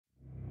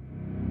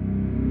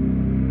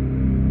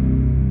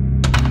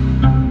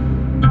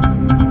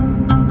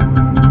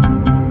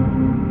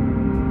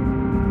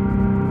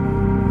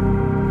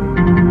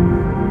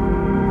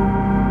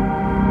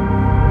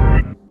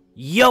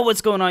Yo,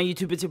 what's going on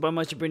YouTube? It's your boy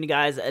ExoticMoTioN bringing you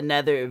guys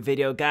another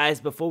video. Guys,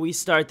 before we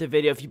start the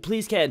video, if you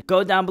please can,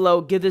 go down below,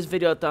 give this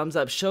video a thumbs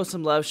up, show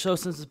some love, show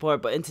some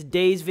support. But in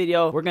today's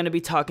video, we're going to be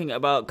talking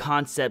about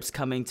concepts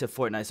coming to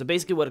Fortnite. So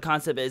basically what a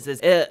concept is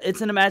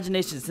it's an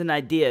imagination, it's an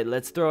idea.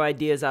 Let's throw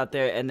ideas out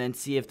there and then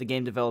see if the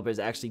game developers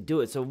actually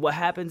do it. So what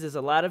happens is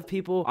a lot of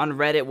people on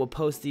Reddit will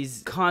post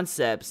these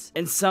concepts,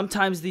 and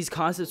sometimes these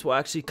concepts will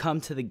actually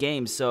come to the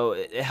game. So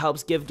it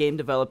helps give game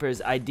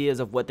developers ideas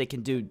of what they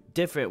can do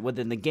different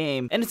within the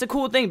game. And it's a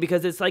cool thing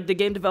because it's like the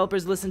game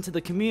developers listen to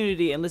the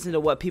community and listen to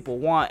what people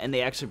want, and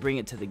they actually bring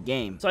it to the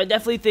game. So I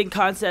definitely think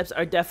concepts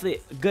are definitely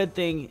a good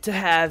thing to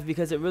have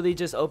because it really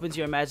just opens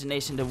your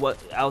imagination to what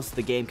else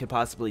the game could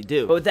possibly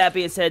do. But with that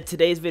being said,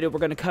 today's video we're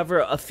going to cover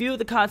a few of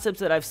the concepts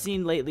that I've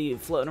seen lately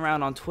floating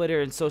around on Twitter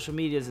and social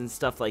medias and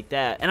stuff like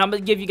that. And I'm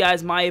going to give you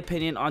guys my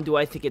opinion on do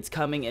I think it's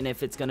coming and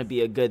if it's going to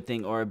be a good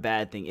thing or a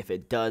bad thing if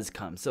it does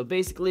come. So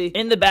basically,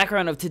 in the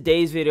background of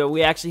today's video,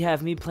 we actually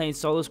have me playing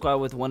solo squad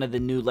with one of the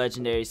new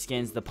legendary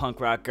skins, the punk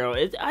rock girl.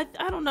 I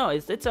don't know,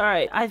 it's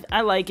alright.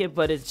 I like it,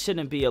 but it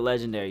shouldn't be a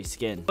legendary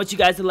skin. But you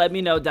guys to let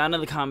me know down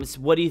in the comments,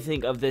 what do you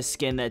think of this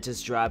skin that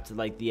just dropped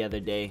like the other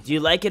day? Do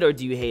you like it or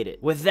do you hate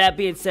it? With that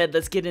being said,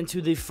 let's get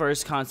into the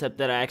first concept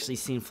that I actually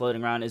seen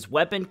floating around is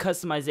weapon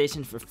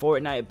customization for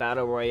Fortnite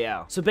Battle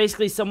Royale. So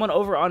basically, someone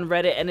over on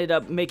Reddit ended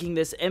up making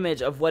this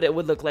image of what it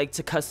would look like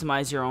to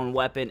customize your own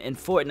weapon in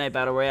Fortnite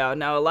Battle Royale.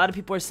 Now, a lot of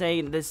people are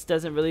saying this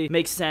doesn't really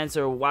make sense,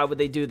 or why would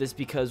they do this?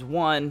 Because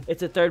one,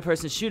 it's a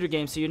third-person shooter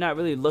game, so you're not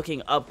really looking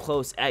up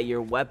close at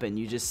your weapon,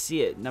 you just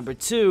see it. Number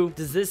two,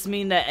 does this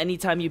mean that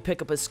anytime you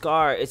pick up a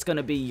scar, it's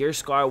gonna be your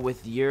scar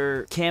with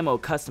your camo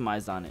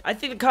customized on it? I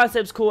think the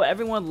concept's cool.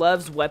 Everyone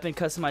loves weapon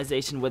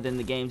customization within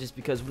the game just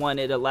because one,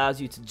 it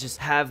allows you to just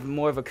have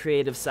more of a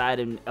creative side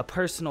and a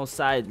personal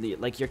side.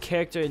 Like your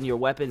character and your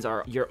weapons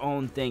are your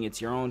own thing,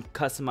 it's your own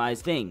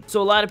customized thing.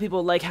 So a lot of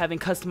people like having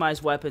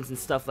customized weapons and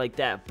stuff like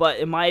that, but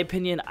in my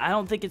opinion, I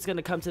don't think it's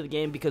gonna come to the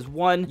game because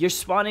one, you're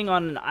spawning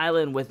on an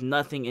island with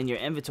nothing in your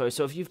inventory.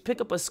 So if you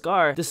pick up a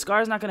scar, the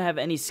scar is not gonna have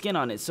any skin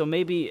on it. So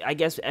maybe, I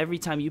guess every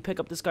time you pick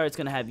up the scar, it's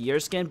gonna have your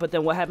skin. But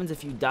then what happens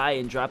if you die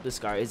and drop the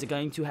scar? Is it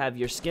going to have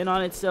your skin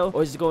on it still,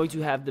 or is it going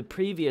to have the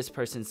previous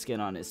person's skin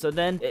on it? So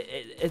then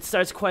it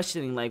starts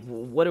questioning, like,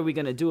 what are we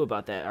gonna do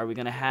about that? Are we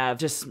gonna have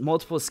just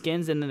multiple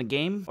skins in the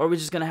game, or are we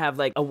just gonna have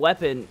like a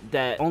weapon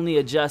that only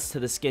adjusts to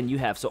the skin you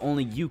have, so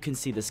only you can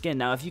see the skin?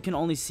 Now, if you can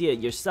only see it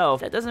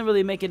yourself, that doesn't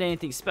really make it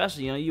anything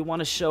special. You know, you want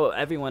to show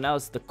everyone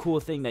else the cool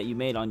thing that you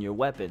made on your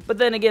weapon. But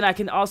then again, I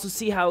can also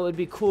see how it would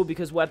be cool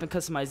because weapon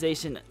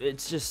customization,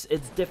 it's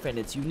different,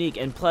 it's unique.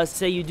 And plus,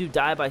 say you do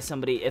die by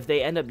somebody, if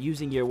they end up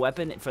using your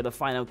weapon for the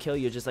final kill,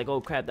 you're just like,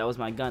 oh crap, that was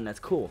my gun, that's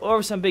cool. Or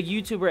if some big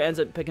YouTuber ends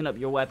up picking up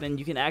your weapon,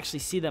 you can actually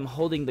see them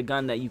holding the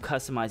gun that you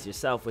customize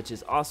yourself, which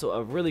is also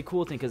a really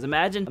cool thing. Because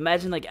imagine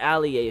like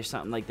Ali or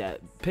something like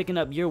that picking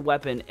up your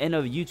weapon in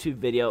a YouTube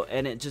video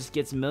and it just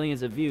gets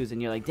millions of views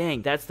and you're like,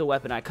 dang, that's the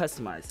weapon I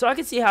customized. So I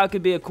can see how it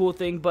could be a cool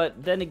thing,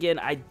 but then again,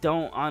 I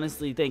don't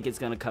honestly think it's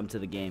gonna come to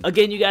the game.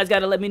 Again, you guys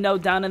gotta let me know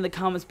down in the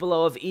comments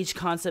below of each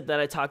concept that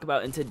I talk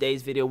about in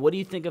today's video. What do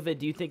you think of it?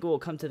 Do you think it will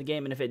come to the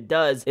game? And if it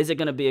does, is it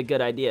gonna be a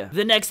good idea?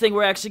 The next thing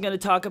we're actually gonna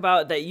talk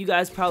about that you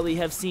guys probably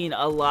have seen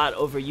a lot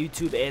over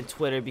YouTube and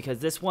Twitter, because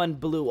this one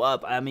blew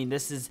up. I mean,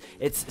 it's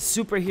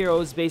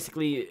superheroes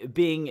basically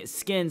being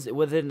skins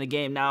within the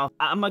game. Now,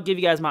 I'm gonna give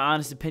you guys my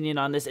honest opinion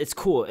on this. It's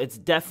cool. It's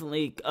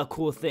definitely a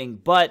cool thing,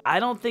 but I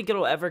don't think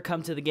it'll ever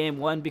come to the game.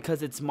 One,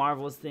 because it's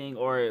Marvel's thing,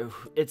 or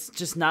it's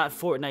just not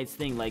Fortnite's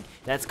thing. Like,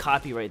 that's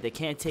copyright. They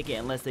can't take it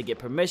unless they get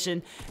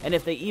permission, and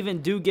if they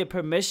even do get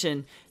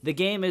permission, the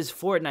game is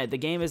Fortnite. The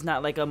game is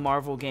not like a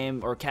Marvel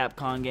game or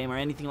Capcom game or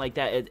anything like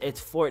that.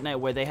 It's Fortnite,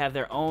 where they have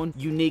their own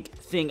unique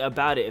thing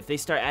about it. If they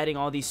start adding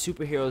all these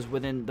superheroes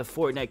within the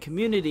Fortnite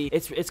community,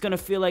 it's gonna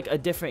feel like a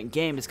different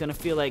game. It's gonna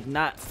feel like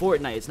not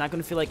Fortnite. It's not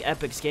gonna feel like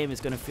Epic's game.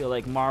 It's gonna feel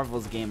like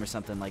Marvel's game or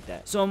something like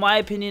that. So in my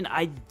opinion,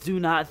 I do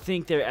not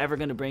think they're ever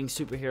gonna bring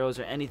superheroes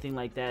or anything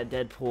like that,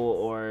 Deadpool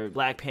or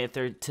Black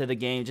Panther, to the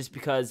game, just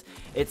because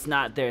it's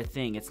not their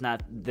thing. It's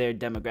not their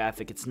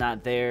demographic. It's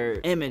not their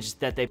image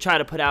that they try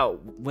to put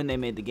out when they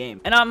made the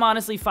game. And I'm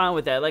honestly fine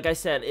with that. Like I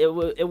said, it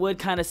would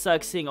kind of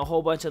suck seeing a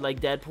whole bunch of like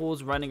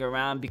Deadpools running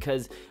around,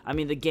 because I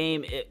mean, the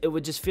game, it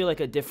would just feel like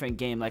a different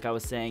game. Like I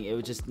was saying, it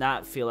would just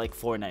not feel like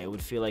Fortnite. It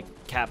would feel like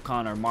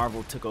Capcom or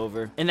Marvel took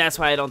over, and that's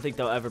why I don't think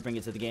they'll ever bring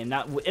it to the game.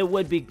 Now, it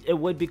would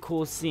be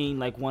cool seeing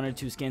like one or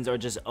two skins or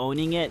just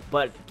owning it,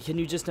 but can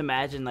you just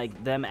imagine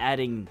like them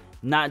adding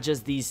not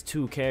just these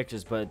two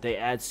characters, but they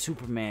add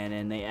Superman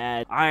and they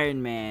add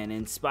Iron Man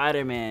and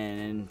Spider-Man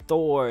and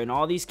Thor and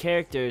all these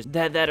characters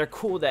that are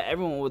cool, that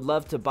everyone would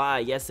love to buy.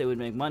 Yes, they would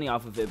make money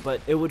off of it,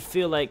 but it would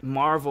feel like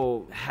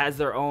Marvel has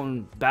their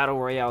own battle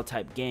royale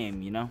type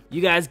game, you know?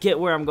 You guys get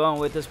where I'm going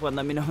with this one.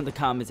 Let me know in the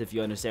comments if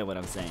you understand what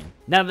I'm saying.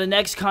 Now, the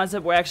next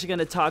concept we're actually going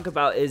to talk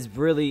about is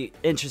really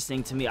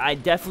interesting to me. I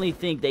definitely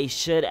think they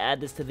should add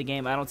this to the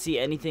game. I don't see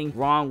anything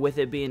wrong with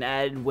it being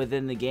added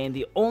within the game.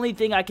 The only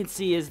thing I can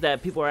see is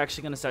that people are actually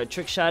actually going to start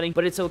trick shotting,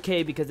 but it's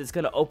okay because it's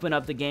going to open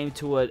up the game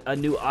to a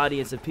new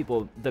audience of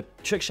people. The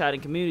trick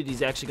shotting community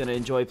is actually going to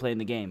enjoy playing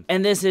the game.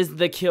 And this is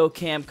the kill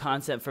cam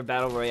concept for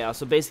Battle Royale.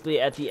 So basically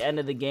at the end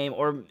of the game,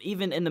 or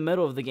even in the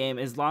middle of the game,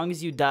 as long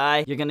as you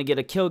die, you're going to get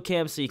a kill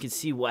cam so you can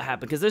see what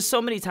happened. Because there's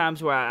so many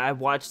times where I've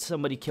watched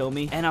somebody kill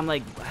me and I'm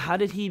like, how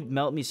did he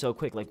melt me so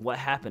quick? Like, what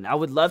happened? I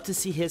would love to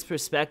see his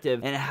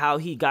perspective and how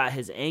he got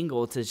his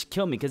angle to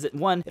kill me, because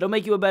it'll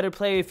make you a better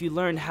player if you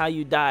learn how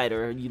you died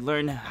or you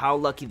learn how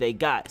lucky they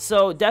got.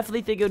 So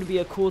definitely think it would be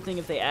a cool thing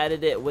if they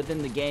added it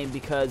within the game,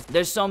 because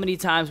there's so many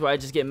times where I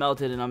just get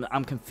melted and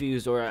I'm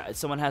confused, or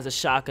someone has a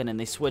shotgun and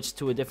they switch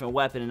to a different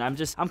weapon and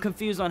I'm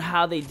confused on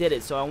how they did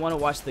it. So I want to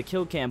watch the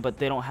kill cam, but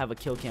they don't have a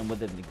kill cam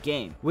within the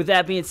game. With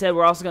that being said,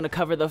 we're also going to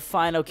cover the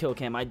final kill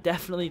cam. I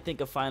definitely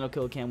think a final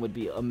kill cam would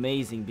be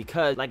amazing,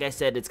 because like I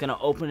said, it's going to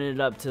open it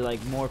up to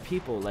like more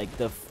people. Like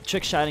the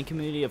trick shotting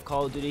community of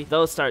Call of Duty,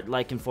 they'll start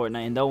liking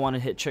Fortnite and they'll want to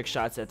hit trick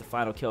shots at the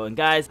final kill. And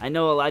guys, I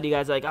know a lot of you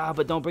guys are like,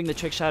 but don't bring the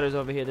trick shotters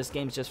over here. This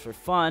game's just for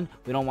fun.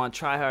 We don't want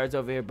tryhards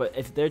over here. But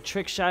if they're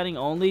trick shotting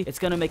only, it's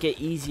going to make it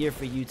easier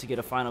for you to get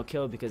a final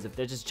kill, because if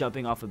they're just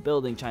jumping off a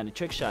building trying to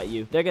trick shot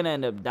you, they're going to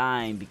end up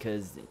dying,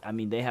 because I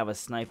mean, they have a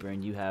sniper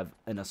and you have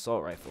an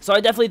assault rifle. So I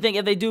definitely think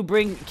if they do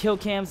bring kill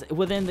cams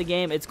within the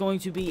game, it's going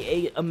to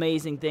be an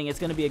amazing thing. It's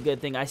going to be a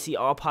good thing. I see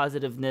all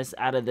positiveness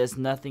out of this.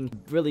 Nothing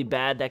really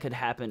bad that could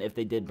happen if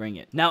they did bring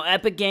it. Now,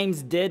 Epic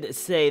Games did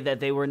say that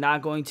they were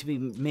not going to be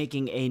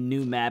making a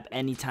new map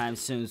anytime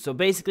soon. So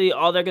basically,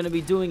 all they're going to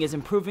be doing is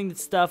improving the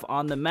stuff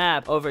on the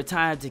map over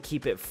time to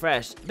keep it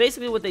fresh.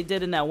 Basically, what they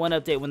did in that one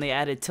update when they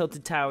added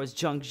Tilted Towers,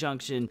 Junk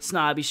Junction,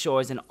 Snobby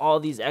Shores, and all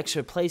these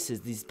extra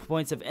places, these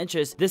points of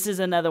interest, this is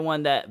another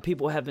one that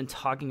people have been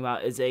talking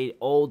about is a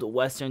old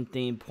Western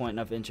themed point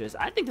of interest.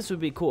 I think this would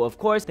be cool. Of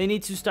course, they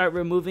need to start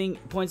removing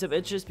points of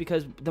interest,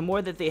 because the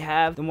more that they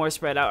have, the more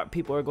spread out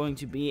people are going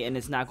to be, and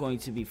it's not going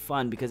to be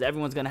fun, because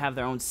everyone's going to have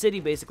their own city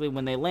basically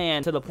when they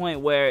land, to the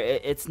point where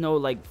it's no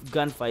like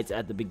gunfights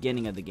at the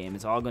beginning of the game.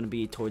 It's all going to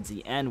be towards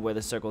the end where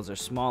the circles are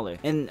smaller.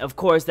 And of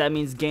course, that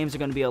means games are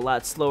going to be a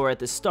lot slower at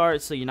the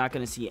start, so you're not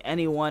going to see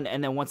anyone.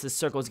 And then once the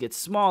circles get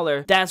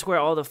smaller, that's where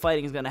all the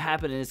fighting is going to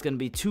happen, and it's going to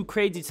be too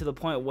crazy to the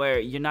point where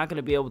you're not going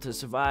to be able to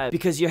survive,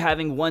 because you're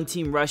having one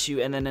team rush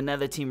you and then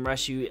another team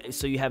rush you,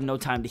 so you have no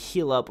time to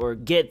heal up or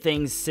get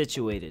things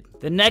situated.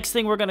 The next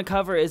thing we're going to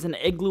cover is an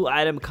igloo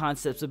item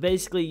concept. So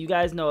basically, you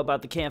guys know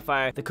about the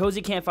campfire, the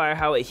cozy campfire,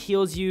 how it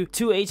heals you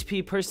 2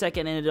 HP per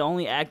second and it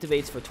only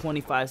activates for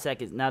 25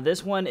 seconds. Now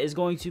this one is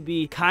going to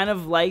be kind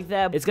of like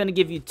that. It's going to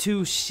give you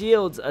 2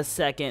 shields a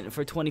second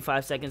for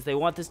 25 seconds. They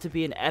want this to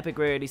be an epic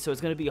rarity, so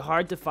it's going to be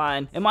hard to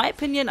find. In my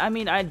opinion, I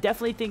mean, I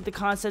definitely think the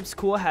concept's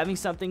cool, having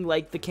something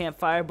like the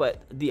campfire,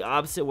 but the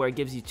opposite, where it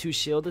gives you 2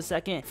 shields a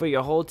second for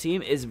your whole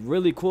team, is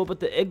really cool. But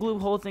the igloo,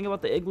 whole thing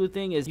about the igloo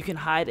thing is you can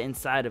hide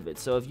inside of it.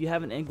 So if you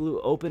have an igloo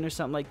open or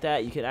something like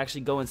that, you can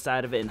actually go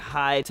inside of it and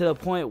hide, to the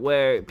point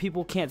where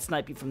people can't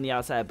snipe you from the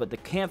outside. But the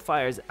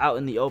campfire is out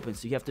in the open,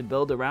 so you have to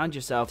build around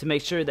yourself to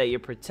make sure that you're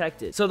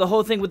protected. So the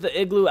whole thing with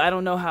the igloo, I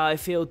don't know how I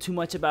feel too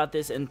much about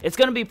this, and it's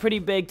gonna be pretty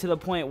big, to the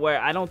point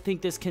where I don't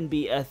think this can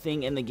be a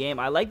thing in the game.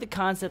 I like the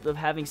concept of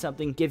having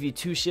something give you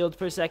 2 shields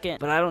per second,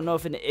 but I don't know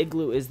if an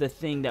igloo is the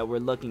thing that we're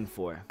looking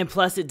for. And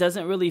plus, it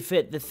doesn't really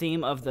fit the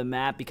theme of the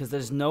map, because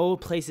there's no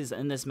places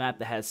in this map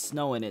that has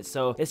snow in it.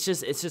 So it's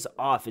just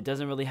off. It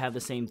doesn't really have the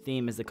same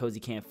theme as the cozy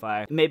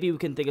campfire. Maybe we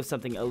can think of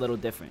something a little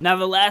different. Now,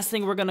 the last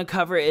thing we're gonna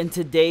cover in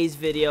today's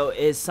video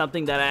is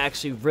something that I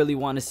actually really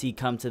want to see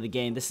come to the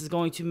game. This is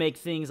going to make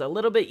things a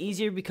little bit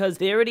easier, because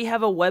they already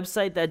have a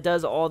website that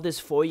does all this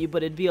for you,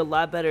 but it'd be a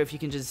lot better if you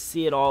can just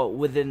see it all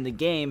within the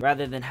game,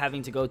 rather than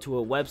having to go to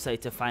a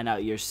website to find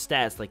out your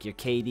stats, like your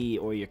KD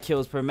or your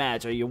kills per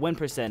match or your win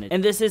percentage.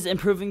 And this is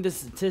improving the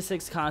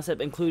statistics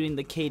concept, including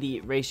the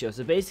KD ratio.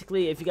 So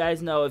basically, if you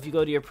guys know, if you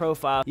go to your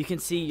profile, you can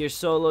see your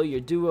solo, your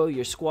duo,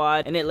 your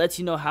squad, and it lets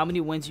you know how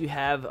many wins you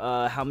have,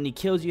 how many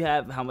kills you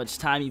have, how much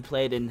time you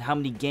played, and how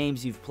many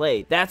games you've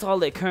played. That's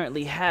all it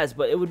currently has,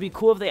 but it would be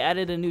cool if they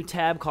added a new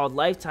tab called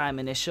Lifetime,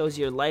 and it shows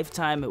your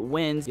lifetime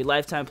wins, your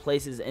lifetime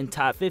places in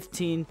top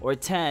 15 or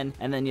 10,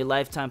 and then your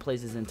lifetime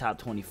places in top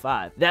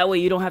 25. That way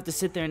you don't have to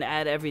sit there and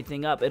add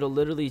everything up. It'll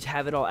literally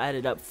have it all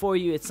added up for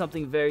you. It's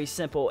something very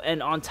simple,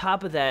 and on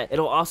top of that,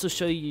 it'll also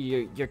show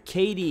you your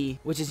KD,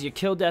 which is your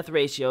kill death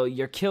ratio,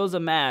 your kills a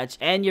match,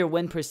 and your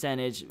win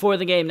percentage for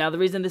the game. Now, the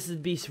reason this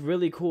would be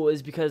really cool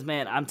is because,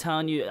 man, I'm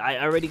telling you,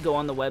 I already go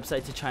on the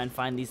website to try and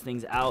find these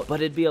things out,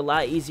 but it'd be a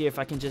lot easier if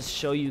I can just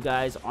show you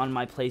guys on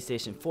my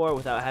PlayStation 4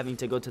 without having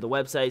to go to the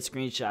website,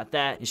 screenshot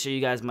that, and show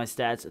you guys my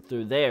stats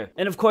through there.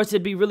 And of course,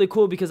 it'd be really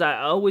cool because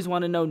I always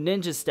want to know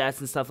Ninja's stats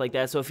and stuff like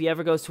that. So if he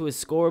ever goes to his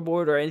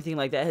scoreboard or anything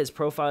like that, his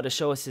profile, to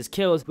show us his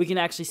kills, we can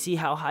actually see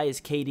how high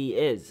his KD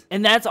is.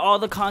 And that's all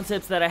the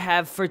concepts that I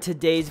have for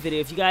today's video.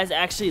 If you guys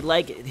actually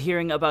like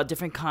hearing about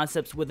different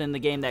concepts within the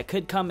game that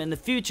could come in the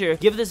future,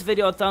 give this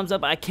video a thumbs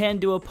up. I can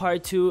do a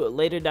part 2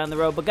 later down the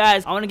road. But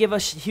guys, I want to give a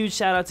huge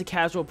shout out to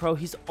Casual Pro.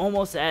 He's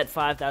almost at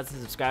 5,000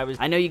 subscribers.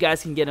 I know you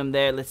guys can get him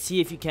there. Let's see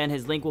if you can.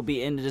 His link will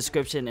be in the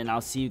description, and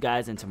I'll see you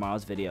guys in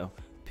tomorrow's video.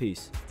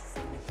 Peace.